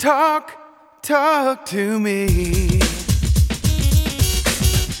Talk to me.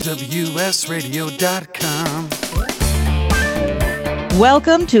 WSRadio.com.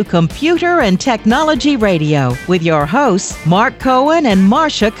 Welcome to Computer and Technology Radio with your hosts, Mark Cohen and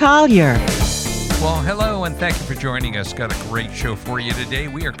Marcia Collier. Well, hello, and thank you for joining us. Got a great show for you today.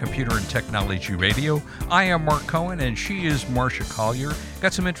 We are Computer and Technology Radio. I am Mark Cohen, and she is Marcia Collier.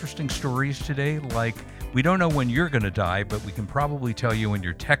 Got some interesting stories today, like we don't know when you're going to die, but we can probably tell you when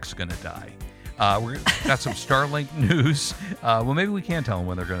your tech's going to die. We've got some Starlink news. Well, maybe we can tell them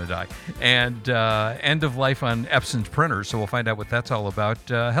when they're going to die. And end of life on Epson's printers, so we'll find out what that's all about.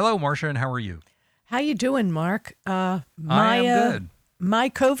 Hello, Marcia, and how are you? How you doing, Mark? I am good. My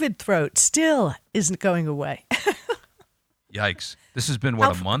COVID throat still isn't going away. Yikes. This has been,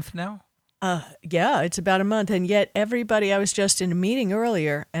 a month now? Yeah, it's about a month. And yet I was just in a meeting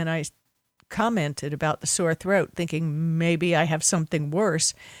earlier, and I commented about the sore throat, thinking maybe I have something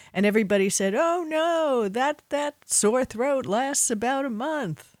worse. And everybody said, oh, no, that sore throat lasts about a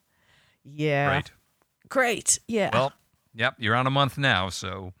month. Yeah. Right. Great. Yeah. Well, yep, you're on a month now,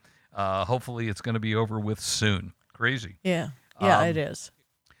 so hopefully it's going to be over with soon. Crazy. Yeah. Yeah, it is.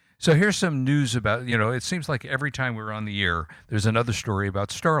 So here's some news about, it seems like every time we're on the air, there's another story about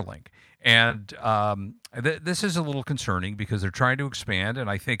Starlink. And this is a little concerning because they're trying to expand. And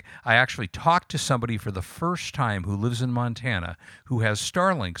I think I actually talked to somebody for the first time who lives in Montana who has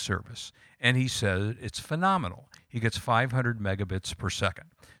Starlink service. And he said it's phenomenal. He gets 500 megabits per second.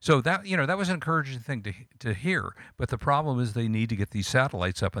 So that was an encouraging thing to hear. But the problem is they need to get these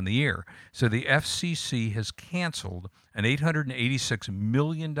satellites up in the air. So the FCC has canceled an $886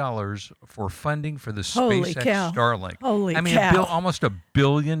 million for funding for the SpaceX Starlink. Holy cow. Almost $1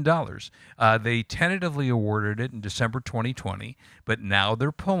 billion. They tentatively awarded it in December 2020, but now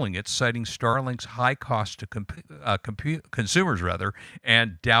they're pulling it, citing Starlink's high cost to consumers,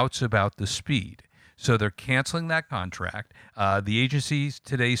 and doubts about the speed. So they're canceling that contract. The agencies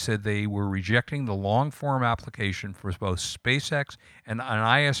today said they were rejecting the long-form application for both SpaceX and an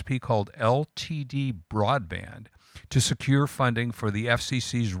ISP called LTD Broadband to secure funding for the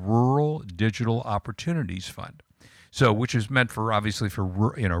FCC's Rural Digital Opportunities Fund. So, which is meant for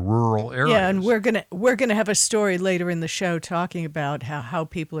rural areas. Yeah, and we're gonna have a story later in the show talking about how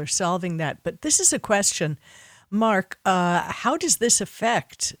people are solving that. But this is a question. Mark, how does this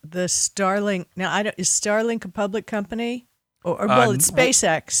affect the Starlink? Now, is Starlink a public company? It's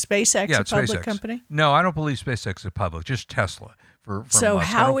SpaceX. SpaceX a public SpaceX. Company? No, I don't believe SpaceX is public, just Tesla. So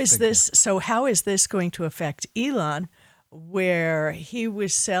how is this going to affect Elon, where he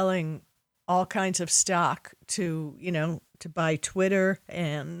was selling all kinds of stock to buy Twitter,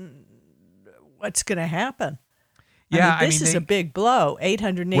 and what's going to happen? Yeah, this is a big blow,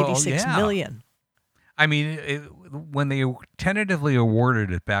 $886 million. I mean, when they tentatively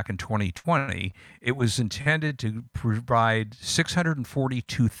awarded it back in 2020, it was intended to provide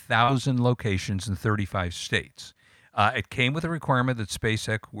 642,000 locations in 35 states. It came with a requirement that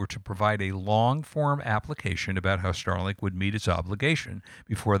SpaceX were to provide a long-form application about how Starlink would meet its obligation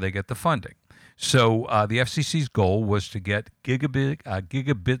before they get the funding. So the FCC's goal was to get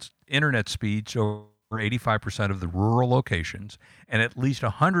gigabit internet speeds over 85% of the rural locations, and at least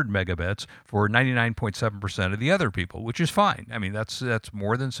 100 megabits for 99.7% of the other people, which is fine. I mean, that's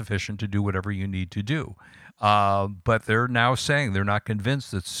more than sufficient to do whatever you need to do. But they're now saying they're not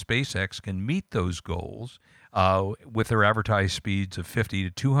convinced that SpaceX can meet those goals with their advertised speeds of 50 to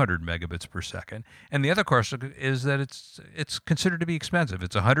 200 megabits per second. And the other question is that it's considered to be expensive.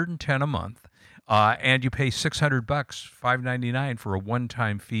 It's $110 a month, and you pay $600, $599 for a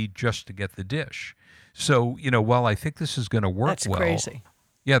one-time fee just to get the dish. So, while I think this is going to work That's crazy.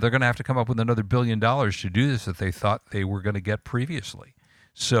 Yeah, they're going to have to come up with another $1 billion to do this that they thought they were going to get previously.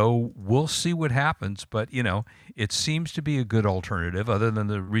 So we'll see what happens, but, it seems to be a good alternative other than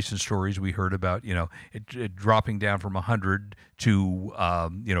the recent stories we heard about, it dropping down from 100 to,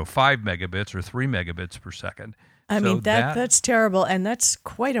 5 megabits or 3 megabits per second. I mean, that's terrible, and that's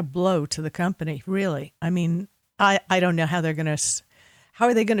quite a blow to the company, really. I mean, I don't know how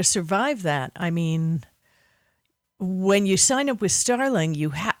are they going to survive that? I mean, when you sign up with Starlink,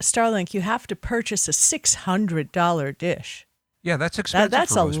 you have to purchase a $600 dish. Yeah, that's expensive.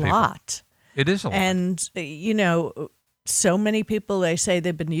 That's for most a lot. It is a lot. And so many people, they say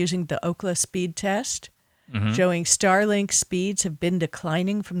they've been using the Ookla speed test, showing Starlink speeds have been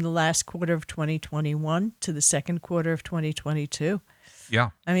declining from the last quarter of 2021 to the second quarter of 2022.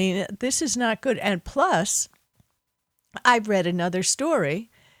 Yeah. I mean, this is not good. And plus, I've read another story,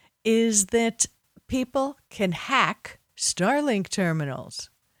 is that people can hack Starlink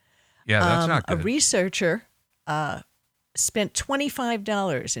terminals. Yeah, that's not good. A researcher spent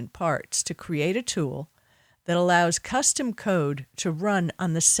 $25 in parts to create a tool that allows custom code to run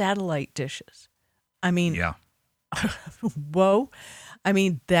on the satellite dishes. I mean, Yeah. whoa. I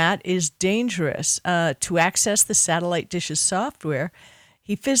mean, that is dangerous. To access the satellite dishes software,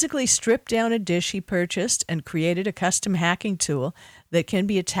 he physically stripped down a dish he purchased and created a custom hacking tool that can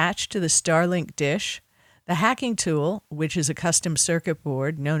be attached to the Starlink dish. The hacking tool, which is a custom circuit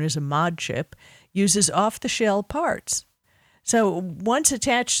board known as a mod chip, uses off-the-shelf parts. So once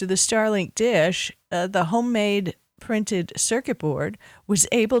attached to the Starlink dish, the homemade printed circuit board was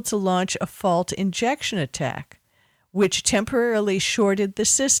able to launch a fault injection attack, which temporarily shorted the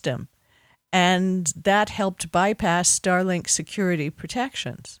system, and that helped bypass Starlink security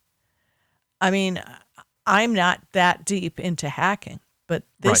protections. I mean, I'm not that deep into hacking, but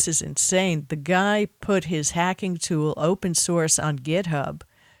this is insane. The guy put his hacking tool open source on GitHub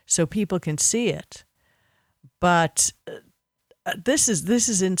so people can see it. But this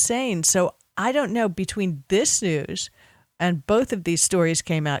is insane. So I don't know, between this news and both of these stories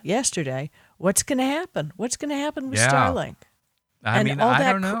came out yesterday, what's going to happen? What's going to happen with Starlink? I mean,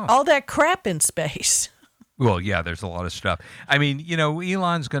 I don't know. All that crap in space. Well, yeah, there's a lot of stuff. I mean, you know,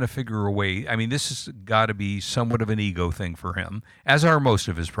 Elon's going to figure a way. I mean, this has got to be somewhat of an ego thing for him, as are most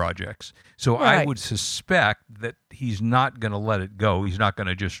of his projects. So I would suspect that he's not going to let it go. He's not going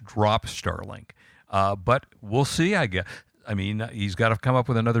to just drop Starlink. But we'll see, I guess. I mean, he's got to come up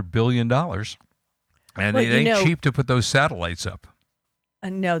with another $1 billion. And it ain't cheap to put those satellites up.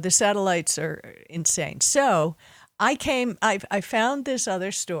 No, the satellites are insane. So I found this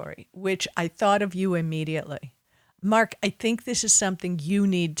other story, which I thought of you immediately. Mark, I think this is something you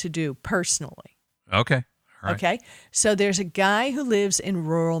need to do personally. Okay. All right. Okay. So there's a guy who lives in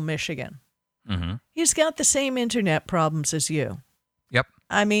rural Michigan. Mm-hmm. He's got the same internet problems as you. Yep.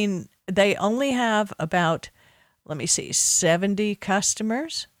 I mean, they only have about, 70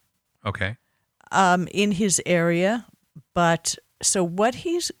 customers. Okay. In his area. But so what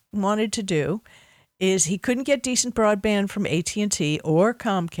he's wanted to do is he couldn't get decent broadband from AT&T or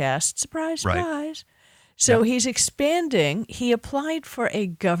Comcast. Surprise, surprise. So he's expanding. He applied for a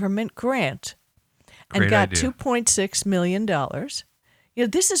government grant and got $2.6 million. You know,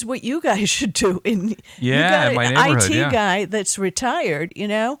 this is what you guys should do. In my neighborhood, IT guy that's retired, you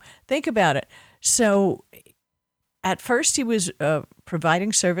know, think about it. So at first he was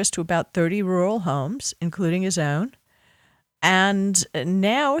providing service to about 30 rural homes, including his own. And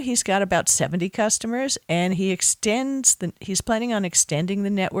now he's got about 70 customers, and he's planning on extending the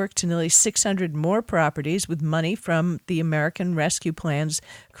network to nearly 600 more properties with money from the American Rescue Plan's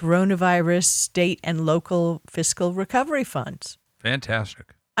coronavirus, state, and local fiscal recovery funds.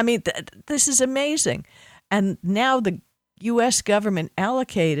 Fantastic. I mean, this is amazing. And now the U.S. government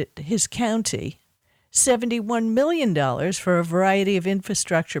allocated his county $71 million for a variety of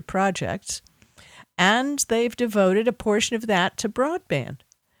infrastructure projects. And they've devoted a portion of that to broadband.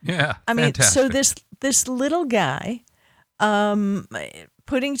 Yeah, I mean, fantastic. so this little guy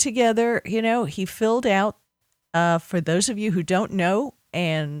putting together, you know, he filled out, for those of you who don't know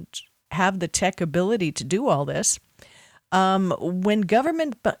and have the tech ability to do all this, when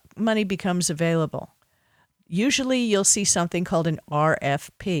government money becomes available, usually you'll see something called an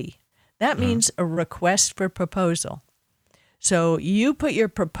RFP. That means a request for proposal. So you put your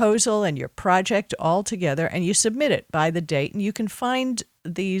proposal and your project all together and you submit it by the date. And you can find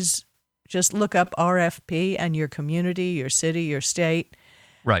these, just look up RFP and your community, your city, your state.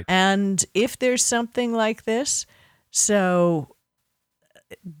 Right. And if there's something like this, so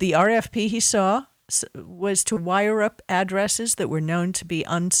the RFP he saw was to wire up addresses that were known to be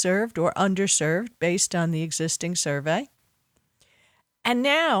unserved or underserved based on the existing survey. And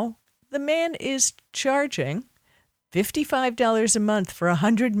now the man is charging $55 a month for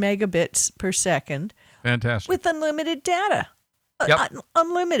 100 megabits per second. Fantastic. With unlimited data. Yep.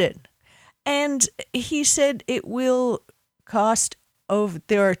 Unlimited. And he said it will cost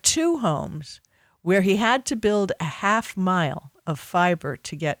there are 2 homes where he had to build a half mile of fiber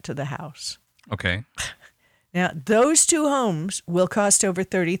to get to the house. Okay. Now, those 2 homes will cost over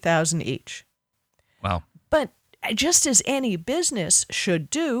 $30,000 each. Wow. But just as any business should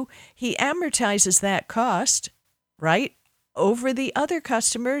do, he amortizes that cost, right, over the other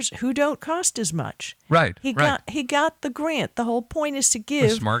customers who don't cost as much. Right. He got the grant. The whole point is to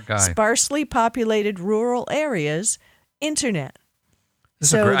give smart guy. Sparsely populated rural areas internet. The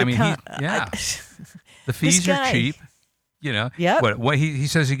fees are cheap. You know. Yep. What he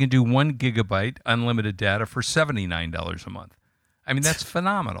says he can do 1 gigabyte unlimited data for $79 a month. I mean, that's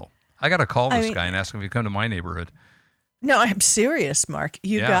phenomenal. I got to call this guy and ask him if he come to my neighborhood. No, I'm serious, Mark.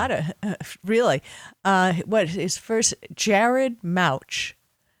 You Yeah. gotta really. What is first? Jared Mauch,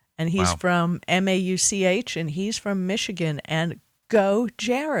 and he's Wow. from Mauch, and he's from Michigan. And go,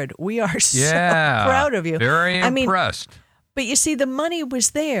 Jared! We are so Yeah. proud of you. Very I mean, impressed. but you see, the money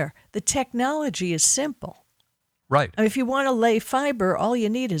was there. The technology is simple. Right. I mean, if you want to lay fiber, all you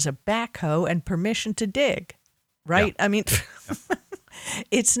need is a backhoe and permission to dig, right? I mean,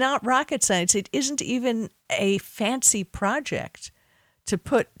 it's not rocket science. It isn't even a fancy project to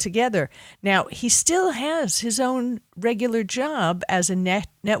put together. Now, he still has his own regular job as a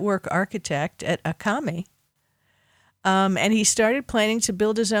network architect at Akami. And he started planning to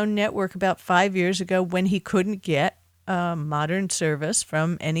build his own network about 5 years ago when he couldn't get modern service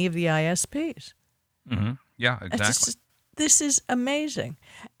from any of the ISPs. Mm-hmm. Yeah, exactly. This is amazing.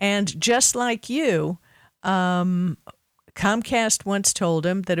 And just like you, Comcast once told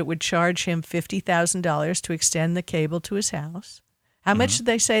him that it would charge him $50,000 to extend the cable to his house. How much did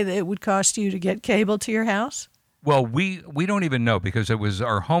they say that it would cost you to get cable to your house? Well, we don't even know because it was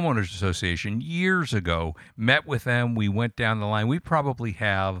our homeowners association years ago, met with them. We went down the line. We probably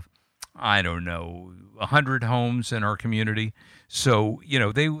have, I don't know, 100 homes in our community. So,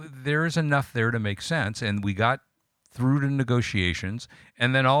 there is enough there to make sense. And we got through to negotiations.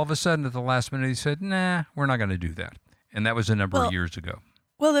 And then all of a sudden at the last minute, he said, nah, we're not going to do that. And that was a number of years ago.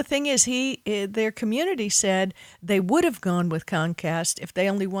 Well, the thing is, their community said they would have gone with Comcast if they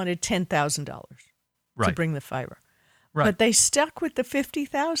only wanted $10,000 to bring the fiber. Right. But they stuck with the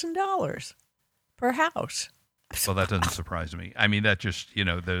 $50,000 per house. Well, that doesn't surprise me. I mean, that just,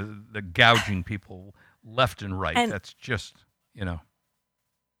 the gouging people left and right. That's just,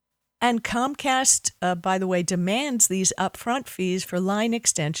 And Comcast, by the way, demands these upfront fees for line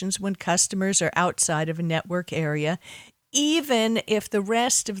extensions when customers are outside of a network area, even if the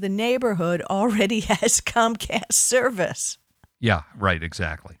rest of the neighborhood already has Comcast service. Yeah, right,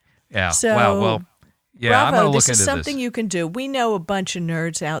 exactly. Yeah. So, wow, well, yeah, bravo, I'm going to look this into is something this. you can do. We know a bunch of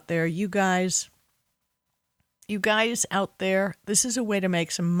nerds out there. You guys out there, this is a way to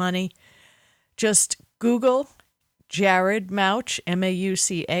make some money. Just Google Jared Mauch,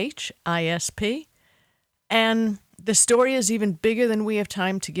 Mauch, ISP, and the story is even bigger than we have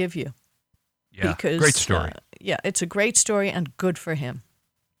time to give you. Yeah, because, great story. It's a great story and good for him.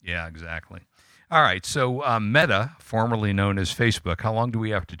 Yeah, exactly. All right, so Meta, formerly known as Facebook, how long do we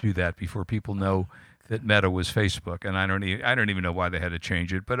have to do that before people know that Meta was Facebook? And I don't even know why they had to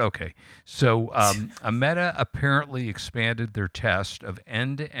change it, but okay. So Meta apparently expanded their test of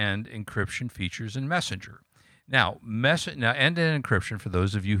end-to-end encryption features in Messenger. Now, end-to-end encryption, for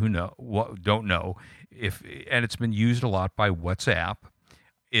those of you who don't know, and it's been used a lot by WhatsApp,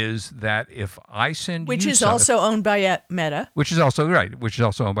 is that if I send which you is also owned by Meta. Which is also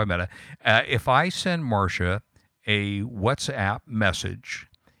owned by Meta. If I send Marcia a WhatsApp message,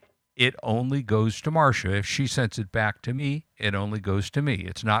 it only goes to Marcia. If she sends it back to me, it only goes to me.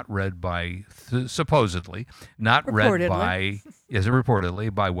 It's not read by, supposedly, read by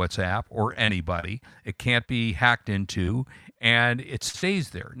WhatsApp or anybody. It can't be hacked into, and it stays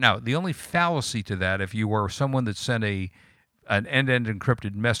there. Now, the only fallacy to that, if you are someone that sent an end-to-end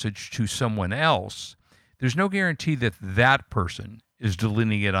encrypted message to someone else, there's no guarantee that that person is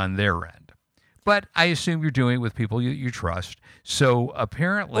deleting it on their end. But I assume you're doing it with people you trust. So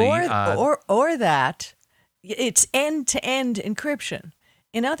apparently, or that it's end-to-end encryption.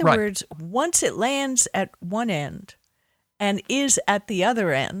 In other words, once it lands at one end and is at the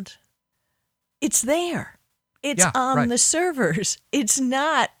other end, it's there. It's on the servers. It's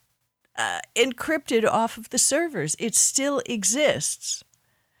not encrypted off of the servers. It still exists.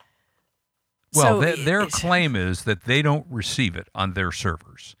 Well, their claim is that they don't receive it on their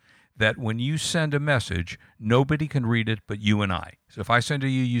servers. That when you send a message, nobody can read it but you and I. So if I send to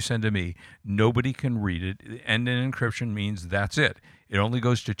you, you send to me, nobody can read it. End-to-end encryption means that's it. It only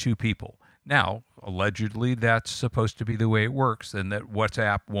goes to two people. Now, allegedly, that's supposed to be the way it works, and that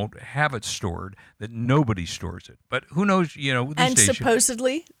WhatsApp won't have it stored, that nobody stores it. But who knows, these and days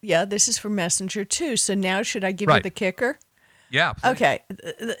supposedly, this is for Messenger too. So now should I give you the kicker? Yeah. Please. Okay.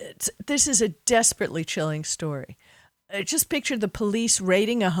 This is a desperately chilling story. Just picture the police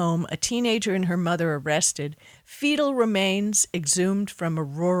raiding a home, a teenager and her mother arrested, fetal remains exhumed from a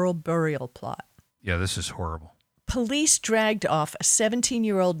rural burial plot. Yeah, this is horrible. Police dragged off a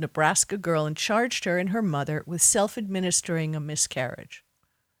 17-year-old Nebraska girl and charged her and her mother with self-administering a miscarriage.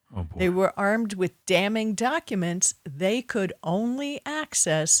 Oh, boy. They were armed with damning documents they could only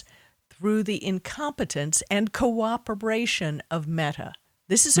access through the incompetence and cooperation of Meta.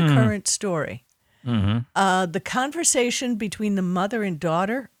 This is a current story. Mm-hmm. The conversation between the mother and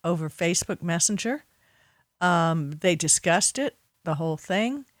daughter over Facebook Messenger They discussed it, the whole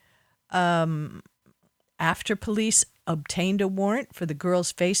thing. After police obtained a warrant for the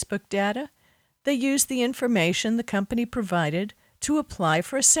girl's Facebook data, they used the information the company provided to apply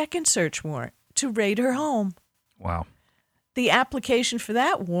for a second search warrant to raid her home. Wow. The application for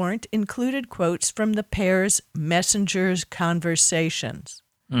that warrant included quotes from the pair's messenger's conversations.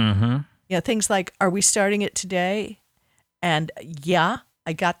 Mm-hmm. Yeah, things like, "Are we starting it today?" And "Yeah,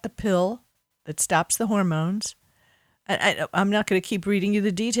 I got the pill that stops the hormones." I'm not going to keep reading you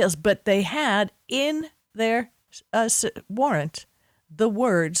the details, but they had in their warrant the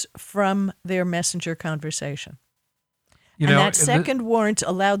words from their messenger conversation. And that second warrant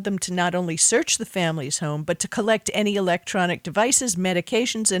allowed them to not only search the family's home, but to collect any electronic devices,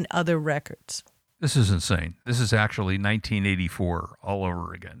 medications, and other records. This is insane. This is actually 1984 all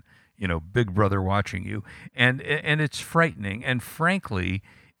over again. Big brother watching you. And it's frightening. And frankly,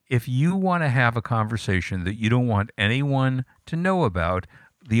 if you want to have a conversation that you don't want anyone to know about,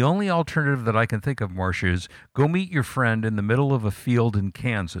 the only alternative that I can think of, Marcia, is go meet your friend in the middle of a field in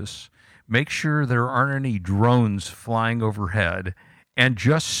Kansas. Make sure there aren't any drones flying overhead, and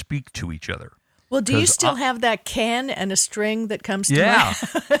just speak to each other. Well, do you still have that can and a string that comes to Yeah.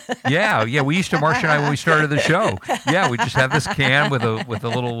 Yeah. We used to, Marcia and I, when we started the show. Yeah, we just have this can with a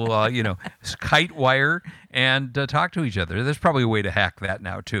little, kite wire and talk to each other. There's probably a way to hack that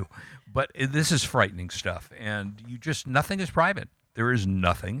now, too. But this is frightening stuff. And nothing is private. There is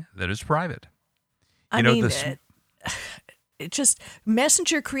nothing that is private. It just,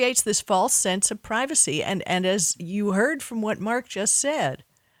 Messenger creates this false sense of privacy. And as you heard from what Mark just said,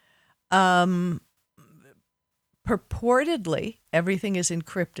 purportedly everything is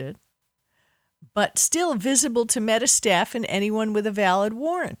encrypted, but still visible to Meta staff and anyone with a valid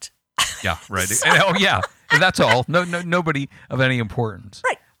warrant. Yeah, right. Yeah, that's all. Nobody of any importance.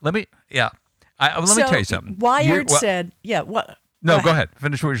 Right. Let me tell you something. Wired said, what? No, go ahead.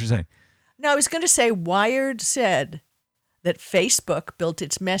 Finish what you're saying. No, I was going to say Wired said that Facebook built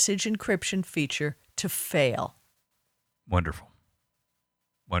its message encryption feature to fail. Wonderful.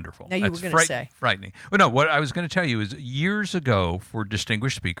 Now you were going to say. Frightening. Well, no, what I was going to tell you is years ago for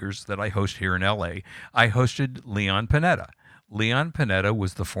Distinguished Speakers that I host here in L.A., I hosted Leon Panetta. Leon Panetta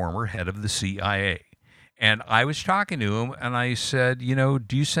was the former head of the CIA. And I was talking to him, and I said,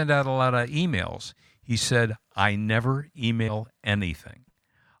 do you send out a lot of emails? He said, I never email anything.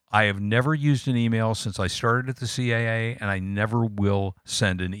 I have never used an email since I started at the CIA, and I never will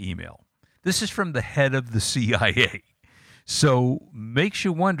send an email. This is from the head of the CIA. So makes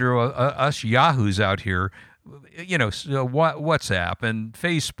you wonder, us yahoos out here, WhatsApp and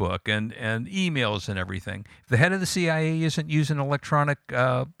Facebook and emails and everything. If the head of the CIA isn't using electronic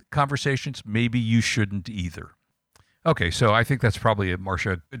conversations, maybe you shouldn't either. Okay, so I think that's probably,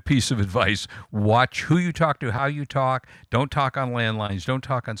 Marcia, a good piece of advice. Watch who you talk to, how you talk. Don't talk on landlines. Don't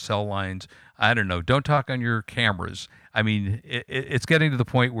talk on cell lines. I don't know. Don't talk on your cameras. I mean, it's getting to the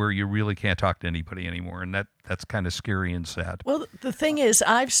point where you really can't talk to anybody anymore, and that's kind of scary and sad. Well, the thing is,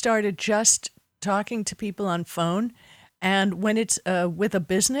 I've started just talking to people on phone, and when it's with a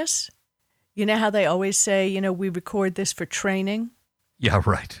business, you know how they always say, we record this for training? Yeah,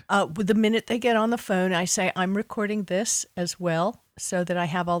 right. The minute they get on the phone, I say, I'm recording this as well so that I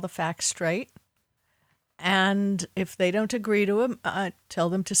have all the facts straight. And if they don't agree to them, I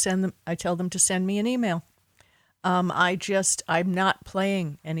tell them to send me an email. I'm not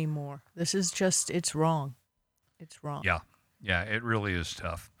playing anymore. This is it's wrong. It's wrong. Yeah, it really is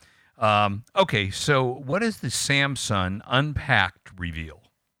tough. Okay, so what is the Samsung Unpacked reveal?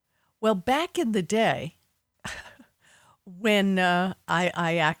 Well, back in the day, when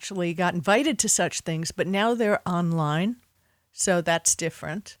I actually got invited to such things, but now they're online, so that's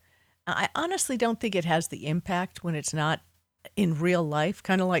different. I honestly don't think it has the impact when it's not in real life,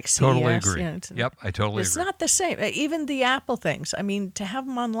 kind of like CES. Totally agree. Yep, I totally agree. It's not the same. Even the Apple things. I mean, to have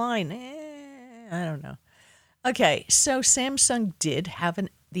them online, I don't know. Okay, so Samsung did have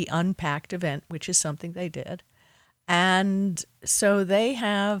the Unpacked event, which is something they did. And so they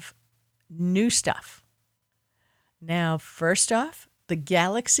have new stuff. Now, first off, the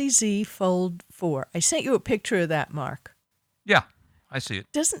Galaxy Z Fold 4. I sent you a picture of that, Mark. Yeah, I see it.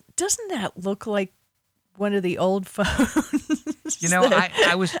 Doesn't that look like one of the old phones?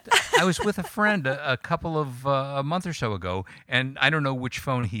 I was with a friend a couple of a month or so ago, and I don't know which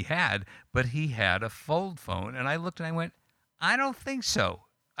phone he had, but he had a fold phone, and I looked and I went, I don't think so.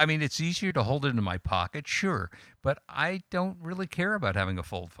 I mean, it's easier to hold it in my pocket, sure, but I don't really care about having a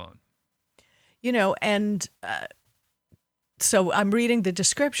fold phone. And So I'm reading the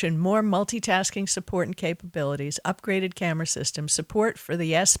description: more multitasking support and capabilities, upgraded camera system, support for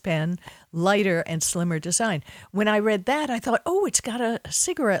the S Pen, lighter and slimmer design. When I read that, I thought, oh, it's got a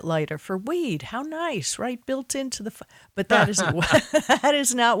cigarette lighter for weed. How nice, right? Built into the but that isn't that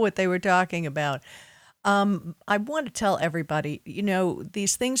is not what they were talking about. I want to tell everybody,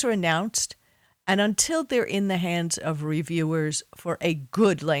 these things are announced, and until they're in the hands of reviewers for a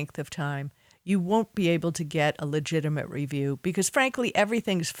good length of time, you won't be able to get a legitimate review because, frankly,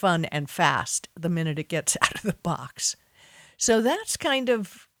 everything's fun and fast the minute it gets out of the box. So that's kind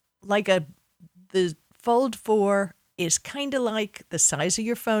of like the Fold 4 is kind of like the size of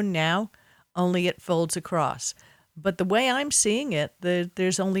your phone now, only it folds across. But the way I'm seeing it,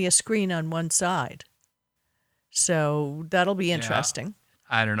 there's only a screen on one side. So that'll be interesting.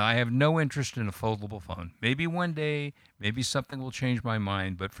 I don't know. I have no interest in a foldable phone. Maybe one day, maybe something will change my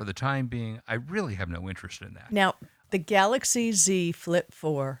mind. But for the time being, I really have no interest in that. Now, the Galaxy Z Flip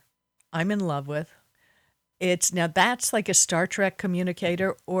 4, I'm in love with. That's like a Star Trek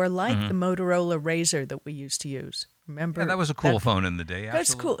communicator, or like the Motorola Razr that we used to use. Remember? Yeah, that was a cool phone in the day.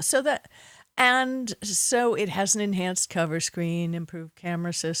 That's cool. So it has an enhanced cover screen, improved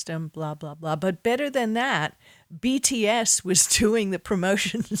camera system, blah, blah, blah. But better than that, BTS was doing the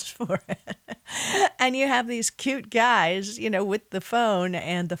promotions for it. And you have these cute guys, with the phone,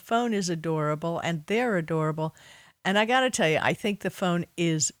 and the phone is adorable, and they're adorable. And I got to tell you, I think the phone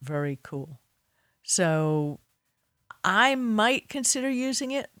is very cool. So I might consider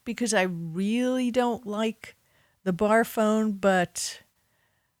using it because I really don't like the bar phone, but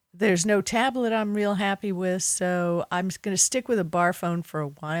there's no tablet I'm real happy with, so I'm going to stick with a bar phone for a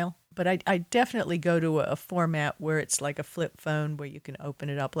while. But I definitely go to a format where it's like a flip phone where you can open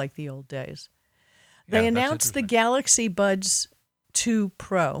it up like the old days. They announced the Galaxy Buds 2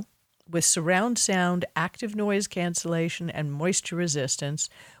 Pro with surround sound, active noise cancellation, and moisture resistance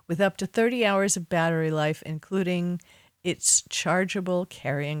with up to 30 hours of battery life, including its chargeable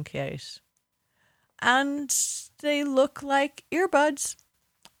carrying case. And they look like earbuds.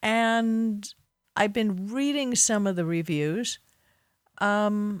 And I've been reading some of the reviews.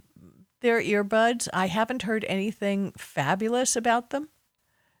 They're earbuds. I haven't heard anything fabulous about them.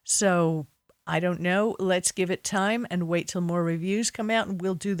 So I don't know. Let's give it time and wait till more reviews come out, and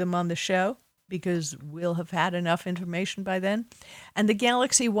we'll do them on the show because we'll have had enough information by then. And the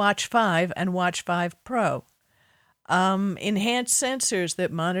Galaxy Watch 5 and Watch 5 Pro. Enhanced sensors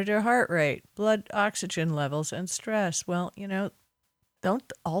that monitor heart rate, blood oxygen levels, and stress. Well, don't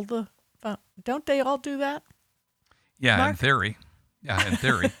they all do that? Yeah, Mark? in theory.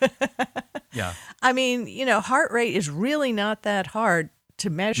 Yeah. I mean, heart rate is really not that hard to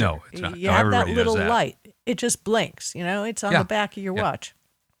measure. No, it's not. You No, have that everybody little does that. light. It just blinks, it's on the back of your watch.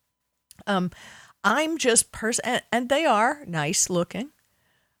 I'm just and they are nice looking,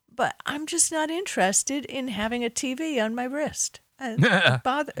 but I'm just not interested in having a TV on my wrist.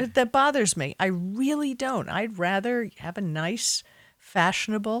 That bothers me. I really don't. I'd rather have a nice,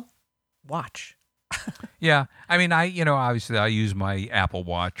 fashionable watch. Yeah. I mean, obviously I use my Apple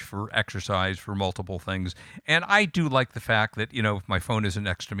Watch for exercise, for multiple things. And I do like the fact that, if my phone isn't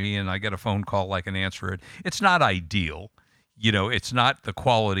next to me and I get a phone call, I can answer it. It's not ideal. It's not the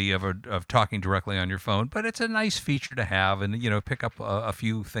quality of talking directly on your phone, but it's a nice feature to have, and pick up a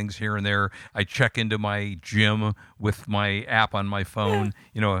few things here and there. I check into my gym with my app on my phone.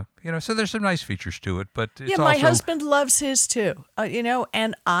 So there's some nice features to it, but it's my also, husband loves his too.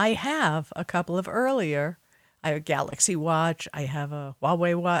 And I have a couple of earlier. I have a Galaxy Watch. I have a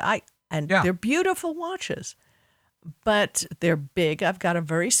Huawei Watch. They're beautiful watches, but they're big. I've got a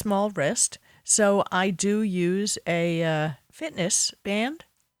very small wrist, so I do use a fitness band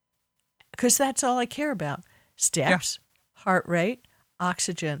because that's all I care about. Steps, heart rate,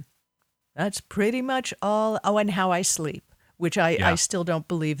 oxygen. That's pretty much all. Oh, and how I sleep, which I still don't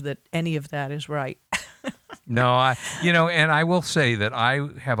believe that any of that is right. No, and I will say that I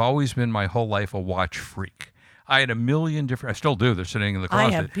have always been my whole life a watch freak. I had a million different, I still do, they're sitting in the closet.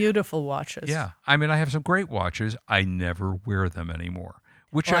 I have beautiful watches. Yeah. I mean, I have some great watches. I never wear them anymore.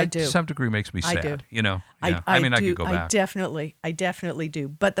 Which to some degree makes me sad. I do. Yeah. I could go back. I definitely do.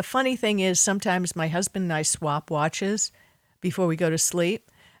 But the funny thing is, sometimes my husband and I swap watches before we go to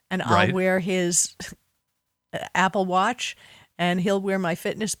sleep, and I'll wear his Apple Watch, and he'll wear my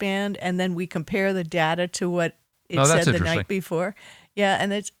fitness band, and then we compare the data to what it said the night before. Yeah,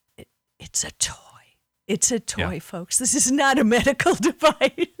 and it's a toy. It's a toy, folks. This is not a medical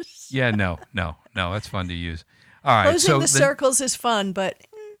device. Yeah, no. It's fun to use. All right, closing the circles is fun, but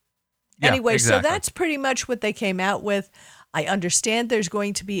anyway, exactly. So that's pretty much what they came out with. I understand there's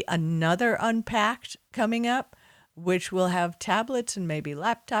going to be another Unpacked coming up which will have tablets and maybe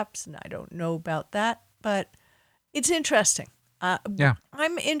laptops, and I don't know about that, but it's interesting. Yeah.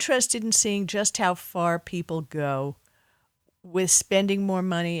 I'm interested in seeing just how far people go with spending more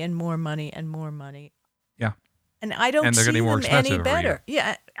money and more money and more money. Yeah. And I don't And they're see getting more them any expensive every better. year.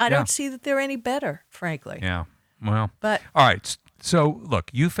 Yeah, I don't see that they're any better, frankly. Yeah. Well, But all right. So,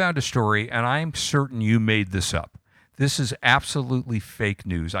 look, you found a story, and I'm certain you made this up. This is absolutely fake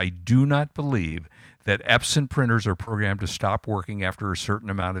news. I do not believe that Epson printers are programmed to stop working after a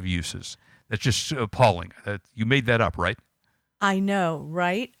certain amount of uses. That's just appalling. You made that up, right? I know,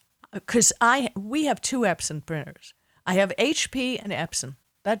 right? Because we have two Epson printers. I have HP and Epson.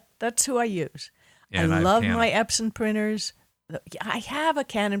 That's who I use. And I I have love Canon. my Epson printers. I have a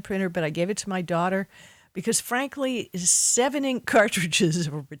Canon printer, but I gave it to my daughter because, frankly, 7-ink cartridges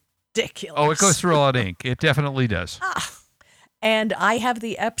are ridiculous. Oh, it goes through a lot of ink. It definitely does. And I have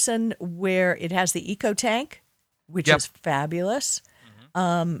the Epson where it has the Eco Tank, which Yep. is fabulous.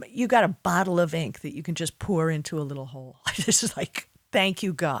 You got a bottle of ink that you can just pour into a little hole. This is like, thank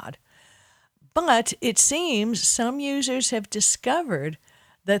you, God. But it seems some users have discovered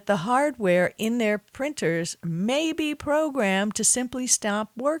that the hardware in their printers may be programmed to simply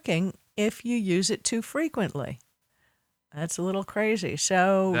stop working if you use it too frequently. That's a little crazy.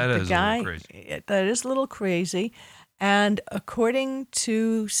 So That the is a guy, little crazy. that is a little crazy. And according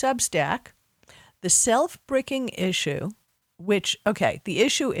to Substack, the self-bricking issue, the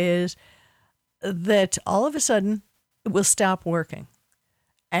issue is that all of a sudden it will stop working.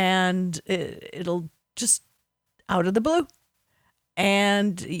 And it'll just out of the blue.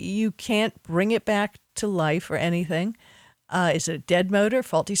 And you can't bring it back to life or anything. Is it a dead motor,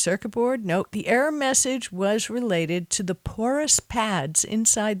 faulty circuit board? No, the error message was related to the porous pads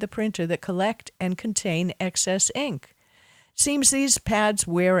inside the printer that collect and contain excess ink. Seems these pads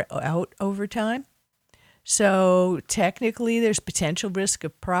wear out over time. So technically there's potential risk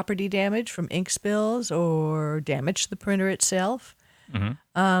of property damage from ink spills or damage to the printer itself.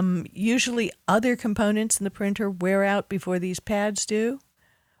 Usually other components in the printer wear out before these pads do,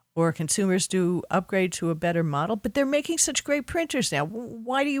 or consumers do upgrade to a better model, but they're making such great printers now.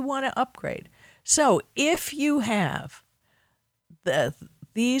 Why do you want to upgrade? So if you have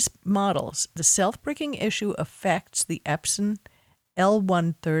these models, the self-bricking issue affects the Epson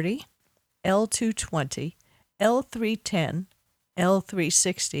L130, L220, L310,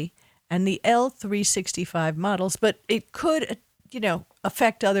 L360, and the L365 models, but it could,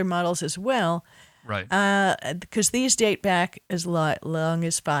 affect other models as well. Right. Because these date back as long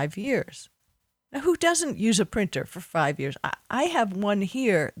as 5 years. Now, who doesn't use a printer for 5 years? I have one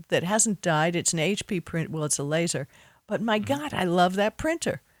here that hasn't died. It's an HP print. Well, it's a laser. But my God, I love that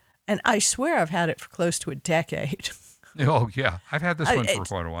printer. And I swear I've had it for close to a decade. Oh, yeah. I've had this one for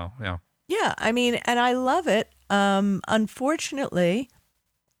quite a while. Yeah. Yeah, I mean, and I love it. Unfortunately,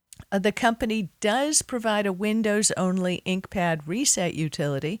 the company does provide a Windows-only InkPad reset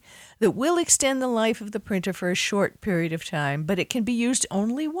utility that will extend the life of the printer for a short period of time, but it can be used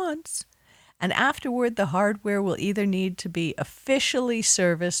only once. And afterward, the hardware will either need to be officially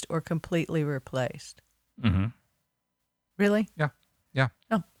serviced or completely replaced. Mm-hmm. Really? Yeah. Yeah.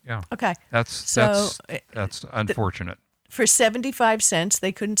 Oh, yeah. Okay. That's unfortunate. For 75 cents,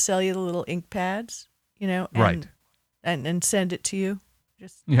 they couldn't sell you the little ink pads, Right. and send it to you.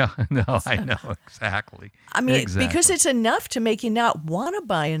 Yeah, no, I know, exactly. I mean, exactly. because it's enough to make you not want to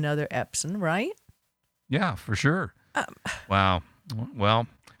buy another Epson, right? Yeah, for sure. Wow. Well,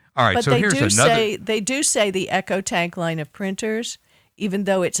 all right, But so here's another... they do say the Echo Tank line of printers, even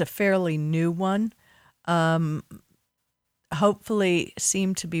though it's a fairly new one, hopefully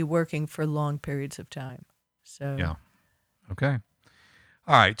seem to be working for long periods of time. So Yeah. Okay.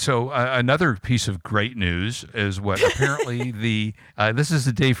 All right. So another piece of great news is what apparently this is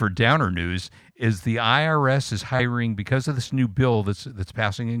the day for downer news, is the IRS is hiring, because of this new bill that's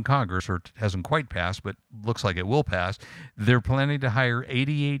passing in Congress, or it hasn't quite passed, but looks like it will pass. They're planning to hire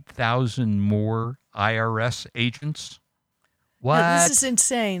 88,000 more IRS agents. What? Now, this is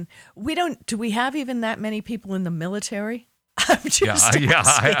insane. Do we have even that many people in the military? I'm just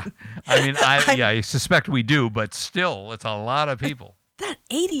asking. I suspect we do, but still, it's a lot of people. That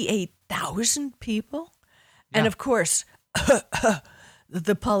 88,000 people? Yeah. And of course,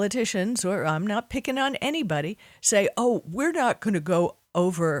 the politicians, or I'm not picking on anybody, say, oh, we're not going to go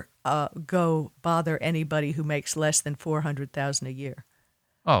bother anybody who makes less than $400,000 a year.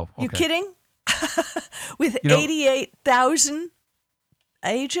 Oh, okay. You kidding? With 88,000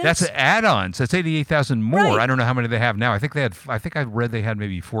 agents? That's add-ons. That's 88,000 more. Right. I don't know how many they have now. I think I read they had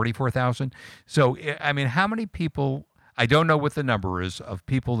maybe 44,000. So, I mean, how many people... I don't know what the number is of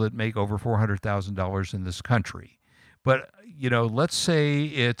people that make over $400,000 in this country, But, let's say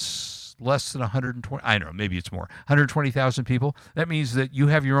it's less than 120, I don't know, maybe it's more, 120,000 people. That means that you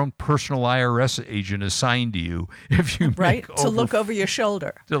have your own personal IRS agent assigned to you if you right? make To look over your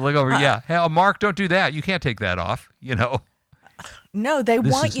shoulder. To look over, yeah. Hey, Mark, don't do that. You can't take that off, No, they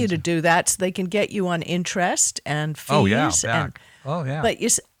This want is you to insane. do that so they can get you on interest and fees. Oh, yeah, and back. Oh, yeah. But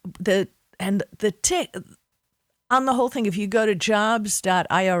on the whole thing, if you go to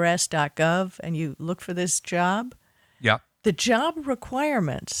jobs.irs.gov and you look for this job, Yeah. the job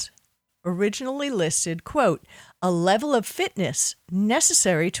requirements originally listed, quote, a level of fitness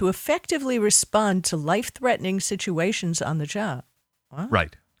necessary to effectively respond to life-threatening situations on the job.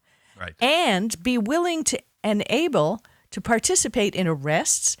 Right. Right. And be willing to and able to participate in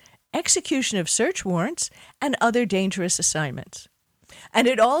arrests, execution of search warrants, and other dangerous assignments. And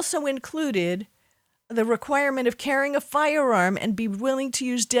it also included the requirement of carrying a firearm and be willing to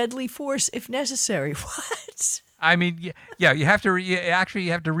use deadly force if necessary. What? I mean, yeah, you have to you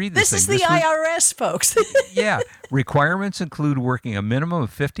have to read this This thing. is the IRS, folks. Yeah. Requirements include working a minimum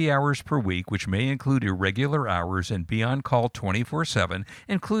of 50 hours per week, which may include irregular hours, and be on call 24/7,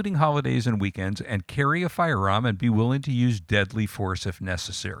 including holidays and weekends, and carry a firearm and be willing to use deadly force if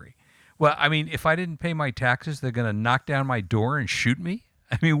necessary. Well, I mean, if I didn't pay my taxes, they're going to knock down my door and shoot me?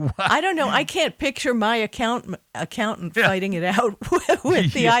 I mean, what? I don't know. I can't picture my accountant fighting it out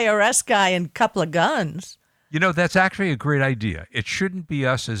with the Yeah. IRS guy and a couple of guns. That's actually a great idea. It shouldn't be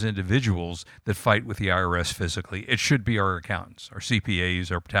us as individuals that fight with the IRS physically. It should be our accountants, our CPAs,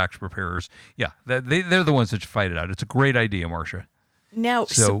 our tax preparers. Yeah, they're the ones that fight it out. It's a great idea, Marcia. Now,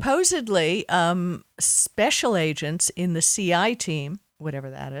 So- supposedly, special agents in the CI team, whatever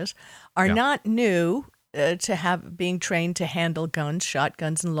that is, are Yeah. not new to being trained to handle guns,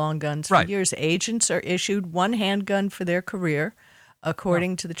 shotguns, and long guns for Right. years. Agents are issued one handgun for their career,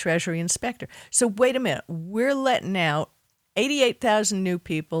 according to the Treasury Inspector. So wait a minute. We're letting out 88,000 new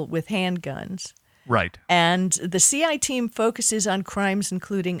people with handguns. Right. And the CI team focuses on crimes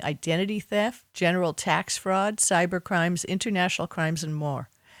including identity theft, general tax fraud, cyber crimes, international crimes, and more.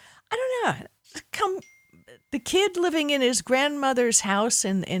 I don't know. The kid living in his grandmother's house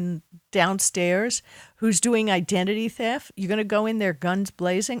in downstairs who's doing identity theft, you're going to go in there guns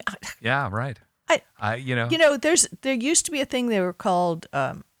blazing? Yeah, right. There used to be a thing they were called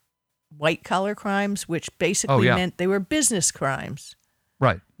white collar crimes, which basically yeah. meant they were business crimes.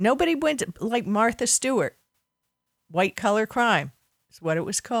 Right. Nobody went to, like Martha Stewart. White collar crime is what it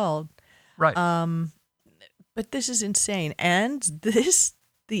was called. Right. But this is insane. And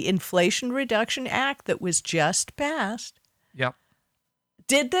the Inflation Reduction Act that was just passed Yep.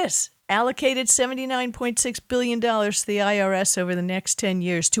 did this. Allocated $79.6 billion to the IRS over the next 10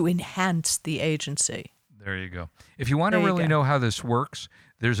 years to enhance the agency. There you go. If you want to There you really go. know how this works,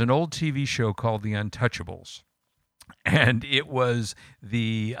 there's an old TV show called The Untouchables. And it was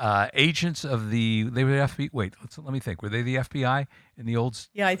the agents of they were the FBI. Wait, let me think. Were they the FBI in the old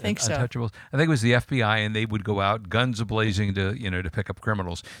Yeah, I think so. Untouchables? I think it was the FBI, and they would go out guns ablazing to pick up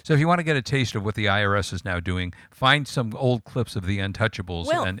criminals. So if you want to get a taste of what the IRS is now doing, find some old clips of the Untouchables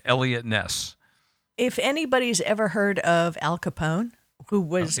Well- and Elliot Ness. If anybody's ever heard of Al Capone, who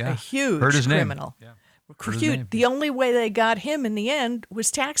was yeah. a huge Heard his name. criminal, Yeah. Heard his name. the only way they got him in the end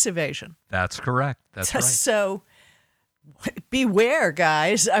was tax evasion. That's correct. That's right. So beware,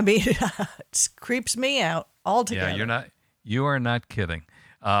 guys. I mean, it creeps me out altogether. Yeah, you are not kidding.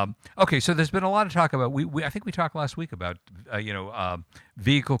 Okay, so there's been a lot of talk about. I think we talked last week about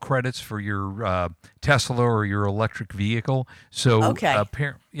vehicle credits for your Tesla or your electric vehicle. So Okay.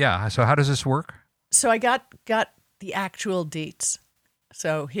 So how does this work? So I got the actual deets.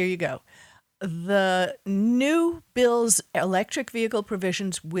 So here you go. The new bill's electric vehicle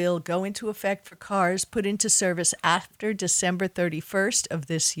provisions will go into effect for cars put into service after December 31st of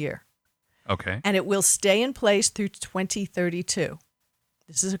this year. Okay. And it will stay in place through 2032.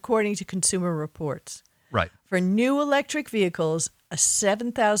 This is according to Consumer Reports. Right. For new electric vehicles, a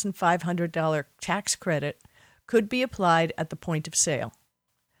 $7,500 tax credit could be applied at the point of sale.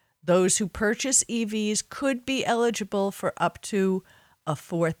 Those who purchase EVs could be eligible for up to a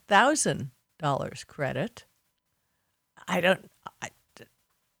 $4,000 credit. I don't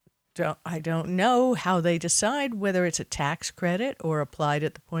know how they decide whether it's a tax credit or applied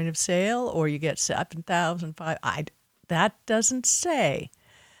at the point of sale or you get $7,500. That doesn't say.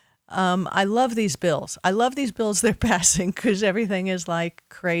 I love these bills. I love these bills they're passing because everything is like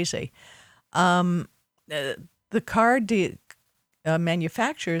crazy. The car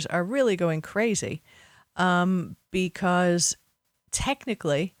manufacturers are really going crazy because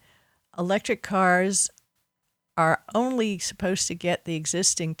technically electric cars are only supposed to get the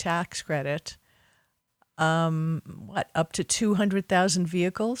existing tax credit up to 200,000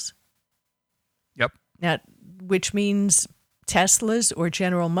 vehicles? Yep. Now, which means Teslas or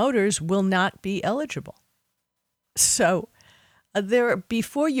General Motors will not be eligible. So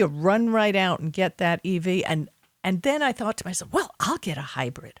before you run right out and get that EV, and then I thought to myself, well, I'll get a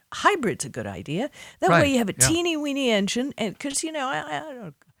hybrid. Hybrid's a good idea. That way you have a teeny weeny engine, and because I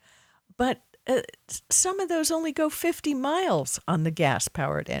don't. But some of those only go 50 miles on the gas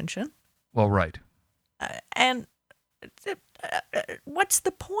powered engine. Well, right. And what's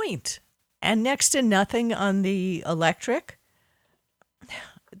the point? And next to nothing on the electric.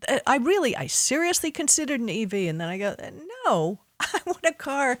 I seriously considered an EV, and then I go, no, I want a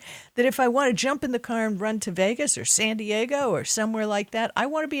car that if I want to jump in the car and run to Vegas or San Diego or somewhere like that, I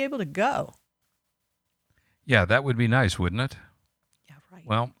want to be able to go. Yeah, that would be nice, wouldn't it? Yeah, right.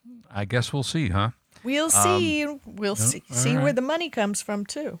 Well, I guess we'll see, huh? We'll see. We'll see right. where the money comes from,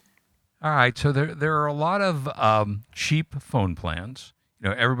 too. All right, so there are a lot of cheap phone plans.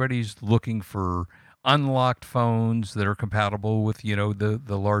 Everybody's looking for unlocked phones that are compatible with, the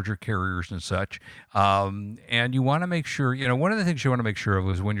larger carriers and such. And you want to make sure, one of the things you want to make sure of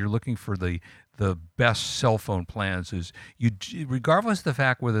is when you're looking for the best cell phone plans is regardless of the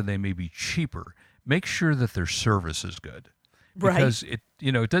fact whether they may be cheaper, make sure that their service is good. Because it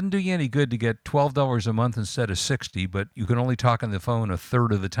doesn't do you any good to get $12 a month instead of $60, but you can only talk on the phone a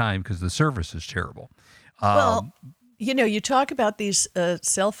third of the time because the service is terrible. Well, you talk about these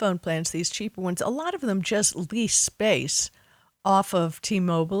cell phone plans, these cheaper ones. A lot of them just lease space off of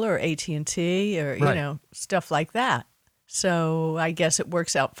T-Mobile or AT&T or stuff like that. So I guess it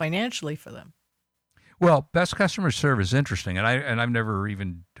works out financially for them. Well, best customer service is interesting, and I've never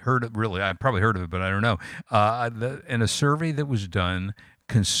even heard of really. I've probably heard of it, but I don't know. In a survey that was done,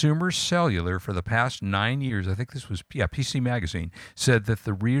 Consumer Cellular for the past 9 years, I think this was PC Magazine, said that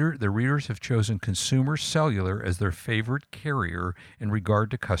the readers have chosen Consumer Cellular as their favorite carrier in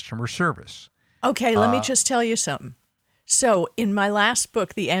regard to customer service. Okay, let me just tell you something. So in my last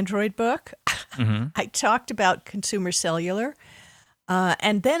book, the Android book, I talked about Consumer Cellular.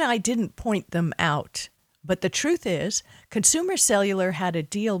 And then I didn't point them out. But the truth is, Consumer Cellular had a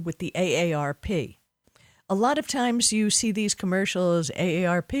deal with the AARP. A lot of times you see these commercials,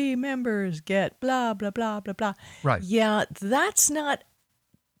 AARP members get blah, blah, blah, blah, blah. Right. Yeah, that's not,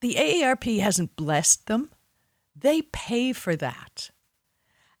 the AARP hasn't blessed them. They pay for that.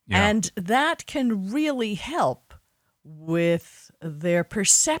 Yeah. And that can really help with their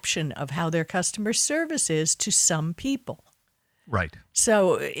perception of how their customer service is to some people. Right.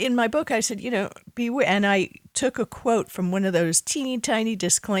 So in my book, I said, beware. And I took a quote from one of those teeny tiny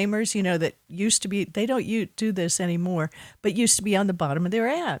disclaimers, that used to be, they don't do this anymore, but used to be on the bottom of their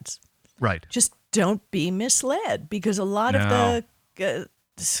ads. Right. Just don't be misled because a lot of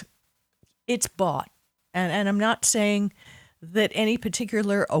it's bought. And I'm not saying that any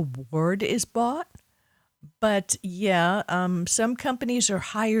particular award is bought, but some companies are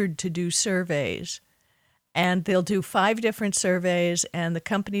hired to do surveys. And they'll do 5 different surveys, and the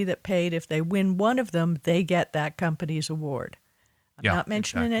company that paid, if they win one of them, they get that company's award. I'm not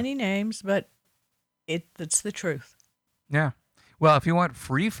mentioning any names, but it's the truth. Yeah. Well, if you want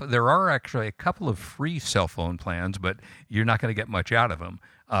free, there are actually a couple of free cell phone plans, but you're not going to get much out of them.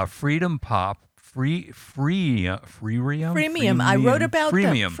 Freedom Pop, Freemium. I wrote about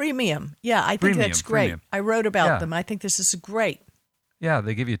Freemium. them. Freemium. Yeah, I think that's great. I wrote about them. I think this is great. Yeah,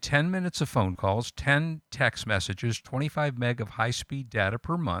 they give you 10 minutes of phone calls, 10 text messages, 25 meg of high-speed data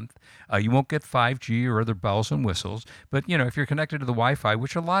per month. You won't get 5G or other bells and whistles. But, if you're connected to the Wi-Fi,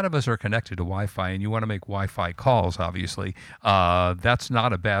 which a lot of us are connected to Wi-Fi, and you want to make Wi-Fi calls, obviously, that's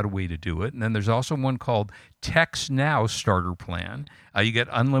not a bad way to do it. And then there's also one called Text Now Starter Plan. You get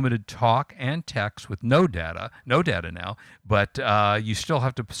unlimited talk and text with no data now, but you still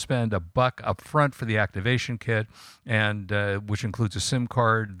have to spend $1 up front for the activation kit, and which includes a SIM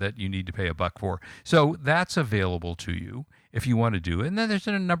card that you need to pay $1 for. So that's available to you if you want to do it. And then there's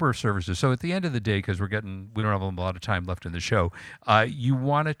a number of services. So at the end of the day, because we don't have a lot of time left in the show, you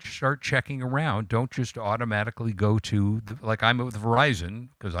want to start checking around. Don't just automatically go to, like I'm with Verizon,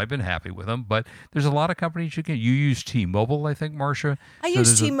 because I've been happy with them, but there's a lot of companies you use T-Mobile, I think, Marcia. I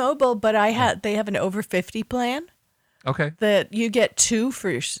use T-Mobile, but they have an over 50 plan. Okay. That you get 2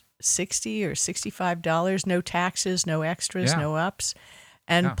 for $60 or $65, no taxes, no extras, no ups.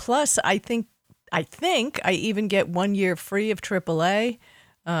 And plus, I think I even get 1 year free of AAA,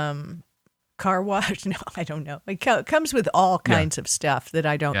 car wash. No, I don't know. It comes with all kinds of stuff that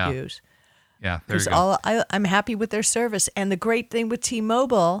I don't use. Yeah, there you go. I'm happy with their service. And the great thing with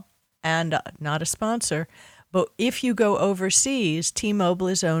T-Mobile, and not a sponsor, But if you go overseas, T-Mobile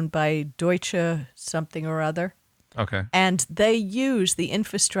is owned by Deutsche something or other. Okay. And they use the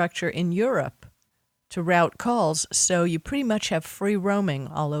infrastructure in Europe to route calls, so you pretty much have free roaming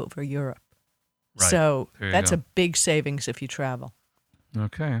all over Europe. Right. So that's go. a big savings if you travel.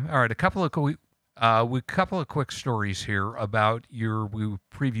 Okay. All right. A couple of quick stories here about we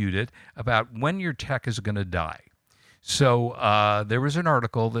previewed it, about when your tech is going to die. So there was an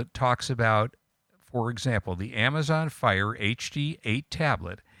article that talks about, for example, the Amazon Fire HD 8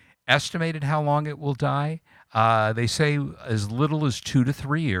 tablet, estimated how long it will die. They say as little as 2 to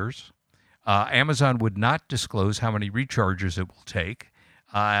 3 years. Amazon would not disclose how many recharges it will take.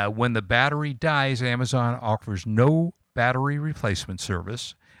 When the battery dies, Amazon offers no battery replacement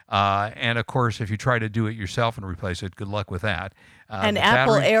service. And of course, if you try to do it yourself and replace it, good luck with that. And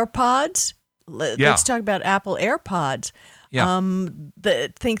Apple AirPods? Let's talk about Apple AirPods. Yeah.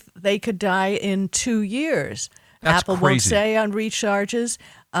 Think they could die in 2 years. That's Apple crazy. won't say on recharges.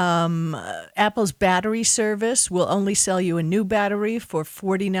 Apple's battery service will only sell you a new battery for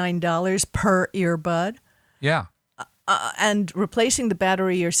 $49 per earbud. Yeah. And replacing the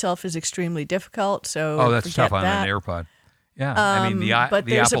battery yourself is extremely difficult. So that's forget tough on that. an AirPod. Yeah. I mean, but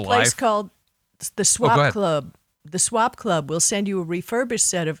the there's Apple a place iPhone. called the go Swap ahead. Club. The Swap Club will send you a refurbished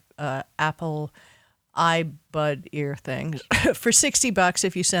set of Apple iBud ear things for $60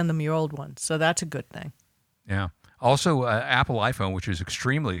 if you send them your old one. So that's a good thing. Yeah. Also, Apple iPhone, which is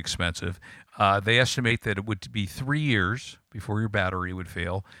extremely expensive, they estimate that it would be 3 years before your battery would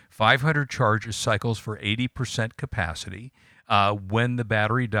fail, 500 charge cycles for 80% capacity. When the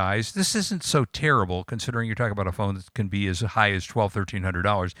battery dies, this isn't so terrible considering you're talking about a phone that can be as high as $1,200,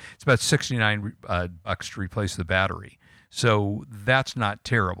 $1,300. It's about $69 to replace the battery. So that's not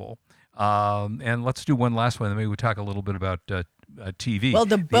terrible. And let's do one last one. Then maybe we'll talk a little bit about TV. Well,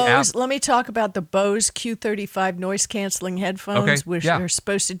 the Bose, let me talk about the Bose Q35 noise-canceling headphones, which are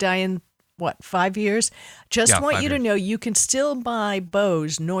supposed to die in, 5 years? Just want you to know you can still buy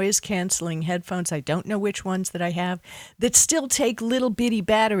Bose noise-canceling headphones. I don't know which ones that I have, that still take little bitty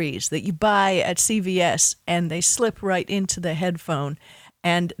batteries that you buy at CVS, and they slip right into the headphone.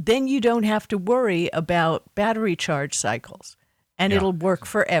 And then you don't have to worry about battery charge cycles. And it'll work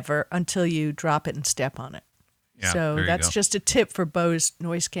forever until you drop it and step on it. Yeah, so that's just a tip for Bose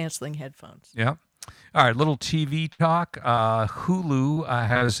noise-canceling headphones. Yeah. All right, little TV talk. Hulu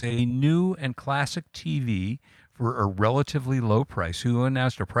has a new and classic TV for a relatively low price. Hulu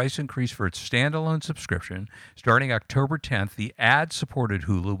announced a price increase for its standalone subscription. Starting October 10th, the ad-supported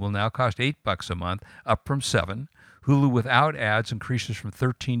Hulu will now cost $8 a month, up from $7. Hulu without ads increases from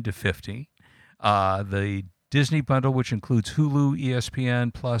 $13 to $50. The Disney bundle, which includes Hulu,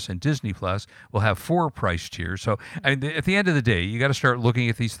 ESPN Plus, and Disney Plus, will have 4 price tiers. So, I mean, at the end of the day, you got to start looking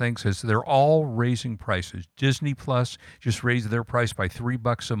at these things as they're all raising prices. Disney Plus just raised their price by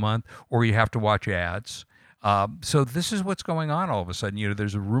 $3 a month, or you have to watch ads. So this is what's going on all of a sudden. You know,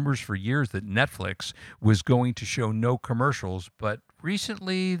 there's rumors for years that Netflix was going to show no commercials, but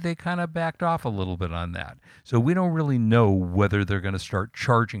recently they kind of backed off a little bit on that. So we don't really know whether they're going to start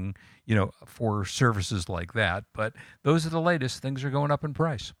charging, for services like that. But those are the latest. Things are going up in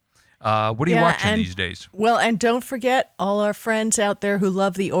price. What are you watching these days? Well, and don't forget all our friends out there who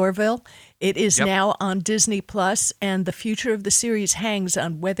love the Orville. It is now on Disney Plus, and the future of the series hangs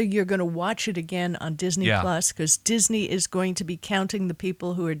on whether you're going to watch it again on Disney Plus, because Disney is going to be counting the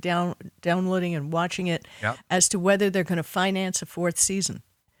people who are downloading and watching it as to whether they're going to finance a 4th season.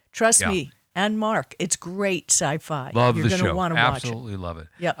 Trust me. And Mark, it's great sci-fi. Love You're the gonna show. want to watch Absolutely love it.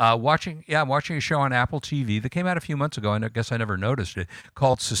 Yep. I'm watching a show on Apple TV that came out a few months ago, and I guess I never noticed it,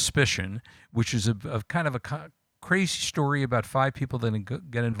 called Suspicion, which is a kind of a crazy story about 5 people that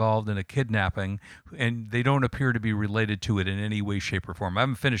get involved in a kidnapping, and they don't appear to be related to it in any way, shape, or form. I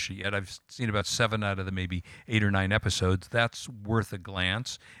haven't finished it yet. I've seen about 7 out of the maybe 8 or 9 episodes. That's worth a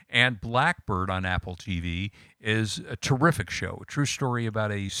glance. And Blackbird on Apple TV is a terrific show, a true story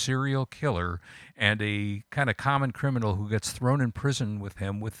about a serial killer and a kind of common criminal who gets thrown in prison with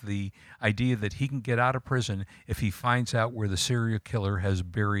him with the idea that he can get out of prison if he finds out where the serial killer has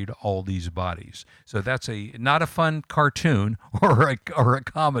buried all these bodies. So that's not a fun cartoon or a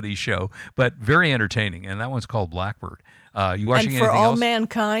comedy show, but very entertaining, and that one's called Blackbird. You watching anything else?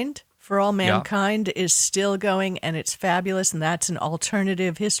 For All Mankind is still going, and it's fabulous, and that's an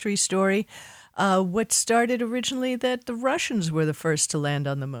alternative history story. What started originally that the Russians were the first to land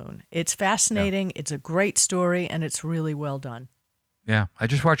on the moon. It's fascinating. It's a great story, and it's really well done. Yeah, I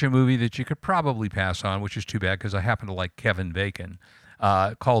just watched a movie that you could probably pass on, which is too bad because I happen to like Kevin Bacon.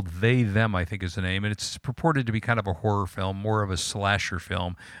 called They Them, I think is the name, and it's purported to be kind of a horror film, more of a slasher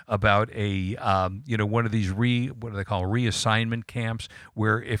film about a one of these what do they call reassignment camps,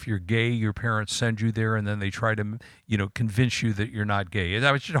 where if you're gay, your parents send you there, and then they try to convince you that you're not gay.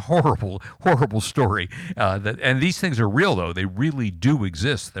 That was just a horrible story. And these things are real, though. They really do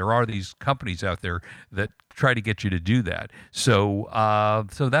exist. There are these companies out there that try to get you to do that. So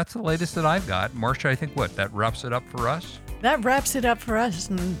that's the latest that I've got. Marcia, I think that wraps it up for us? That wraps it up for us.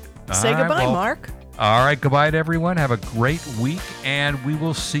 And say goodbye, Mark. All right, goodbye to everyone. Have a great week, and we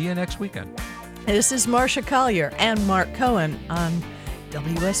will see you next weekend. This is Marcia Collier and Mark Cohen on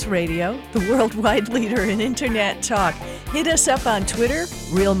WS Radio, the worldwide leader in Internet talk. Hit us up on Twitter,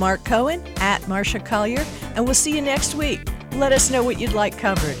 Real Mark Cohen, at Marcia Collier, and we'll see you next week. Let us know what you'd like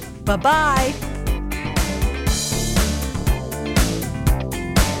covered. Bye-bye.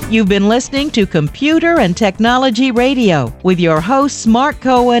 You've been listening to Computer and Technology Radio with your hosts Mark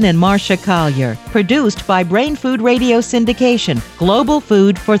Cohen and Marcia Collier, produced by Brain Food Radio Syndication, Global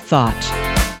Food for Thought.